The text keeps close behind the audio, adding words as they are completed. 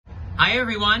Hi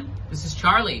everyone, this is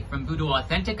Charlie from Voodoo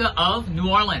Authentica of New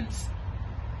Orleans.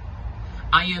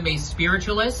 I am a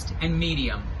spiritualist and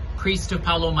medium, priest of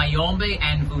Palo Mayombe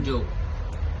and Voodoo.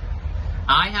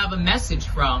 I have a message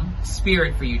from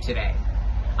Spirit for you today.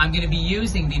 I'm going to be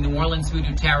using the New Orleans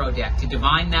Voodoo Tarot deck to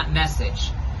divine that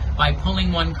message by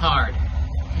pulling one card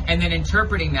and then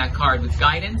interpreting that card with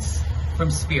guidance from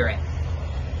Spirit.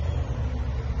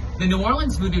 The New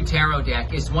Orleans Voodoo Tarot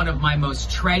deck is one of my most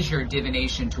treasured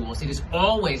divination tools. It is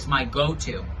always my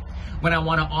go-to when I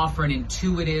want to offer an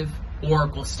intuitive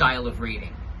oracle style of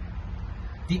reading.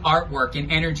 The artwork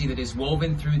and energy that is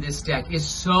woven through this deck is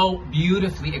so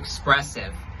beautifully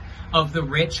expressive of the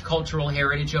rich cultural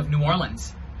heritage of New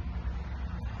Orleans.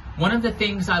 One of the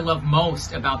things I love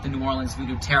most about the New Orleans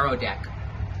Voodoo Tarot deck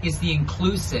is the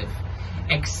inclusive,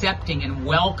 accepting, and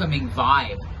welcoming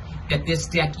vibe that this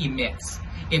deck emits.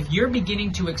 If you're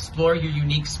beginning to explore your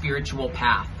unique spiritual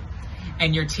path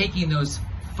and you're taking those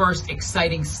first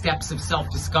exciting steps of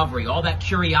self-discovery, all that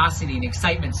curiosity and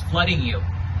excitement's flooding you,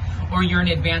 or you're an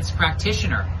advanced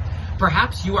practitioner,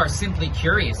 perhaps you are simply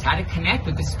curious how to connect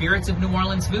with the spirits of New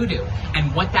Orleans Voodoo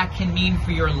and what that can mean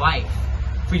for your life,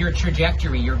 for your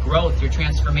trajectory, your growth, your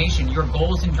transformation, your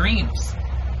goals and dreams.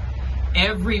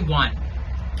 Everyone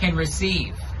can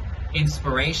receive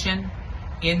inspiration,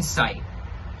 insight,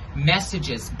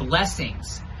 messages,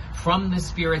 blessings from the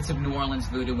spirits of New Orleans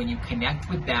Voodoo when you connect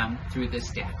with them through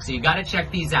this deck. So you got to check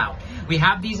these out. We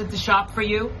have these at the shop for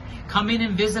you. Come in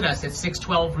and visit us at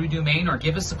 612 Rue du Maine or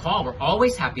give us a call. We're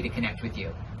always happy to connect with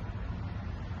you.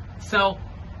 So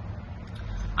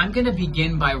I'm going to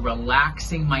begin by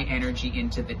relaxing my energy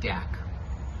into the deck,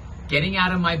 getting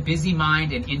out of my busy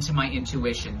mind and into my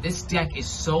intuition. This deck is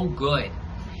so good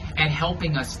at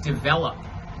helping us develop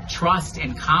trust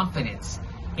and confidence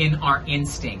in our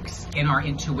instincts, in our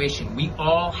intuition. We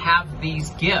all have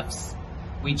these gifts.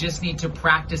 We just need to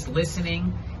practice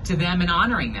listening to them and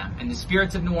honoring them. And the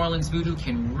spirits of New Orleans Voodoo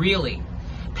can really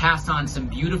pass on some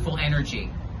beautiful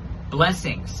energy,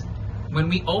 blessings, when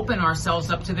we open ourselves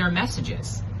up to their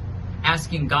messages,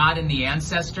 asking God and the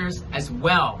ancestors, as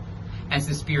well as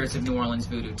the spirits of New Orleans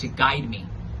Voodoo, to guide me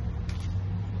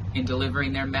in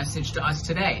delivering their message to us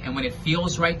today. And when it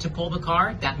feels right to pull the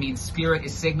card, that means Spirit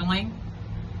is signaling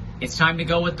it's time to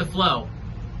go with the flow.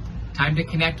 Time to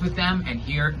connect with them and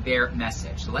hear their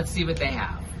message. So let's see what they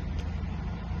have.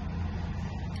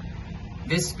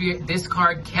 This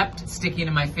card kept sticking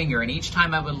to my finger, and each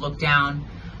time I would look down,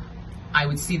 I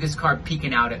would see this card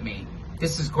peeking out at me.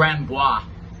 This is Gran Bois.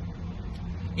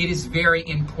 It is very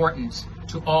important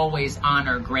to always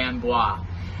honor Gran Bois.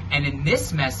 And in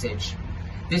this message,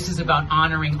 this is about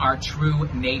honoring our true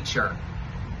nature.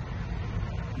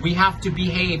 We have to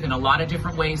behave in a lot of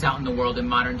different ways out in the world in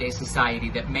modern day society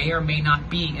that may or may not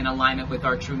be in alignment with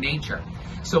our true nature.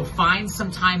 So find some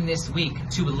time this week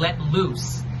to let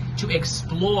loose, to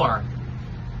explore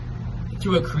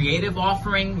through a creative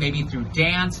offering, maybe through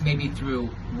dance, maybe through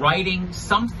writing,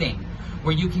 something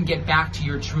where you can get back to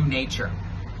your true nature.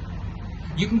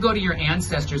 You can go to your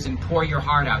ancestors and pour your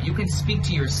heart out. You can speak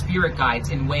to your spirit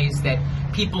guides in ways that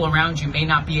people around you may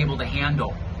not be able to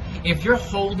handle. If you're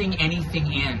holding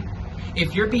anything in,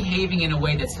 if you're behaving in a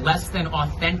way that's less than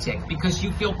authentic because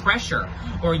you feel pressure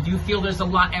or you feel there's a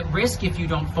lot at risk if you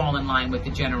don't fall in line with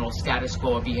the general status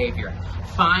quo of behavior,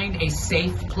 find a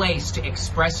safe place to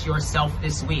express yourself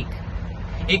this week.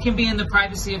 It can be in the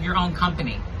privacy of your own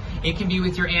company. It can be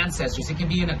with your ancestors. It can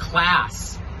be in a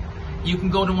class. You can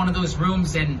go to one of those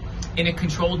rooms in a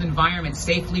controlled environment,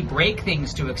 safely break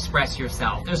things to express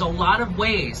yourself. There's a lot of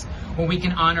ways where we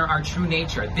can honor our true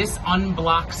nature. This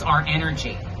unblocks our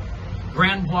energy.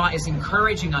 Gran Bois is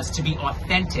encouraging us to be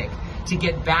authentic, to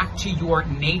get back to your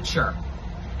nature.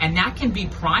 And that can be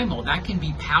primal, that can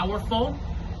be powerful,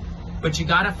 but you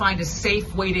gotta find a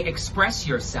safe way to express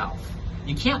yourself.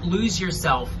 You can't lose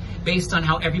yourself based on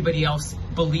how everybody else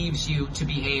believes you to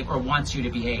behave or wants you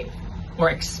to behave or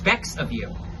expects of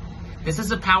you. This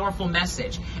is a powerful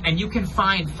message, and you can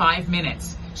find 5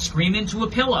 minutes. Scream into a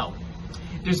pillow.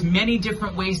 There's many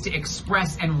different ways to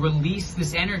express and release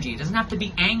this energy. It doesn't have to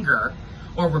be anger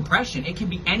or repression. It can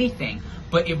be anything,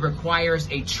 but it requires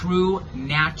a true,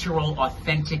 natural,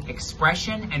 authentic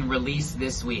expression and release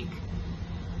this week.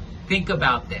 Think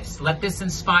about this. Let this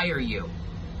inspire you.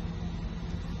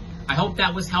 I hope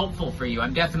that was helpful for you.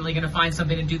 I'm definitely going to find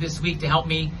something to do this week to help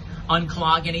me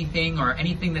unclog anything or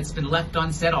anything that's been left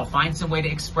unsaid. I'll find some way to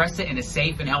express it in a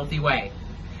safe and healthy way.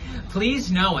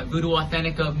 Please know at Voodoo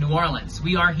Authentica of New Orleans,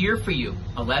 we are here for you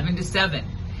 11 to 7,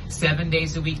 7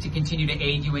 days a week to continue to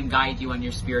aid you and guide you on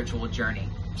your spiritual journey.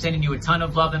 Sending you a ton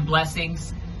of love and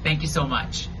blessings. Thank you so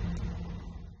much.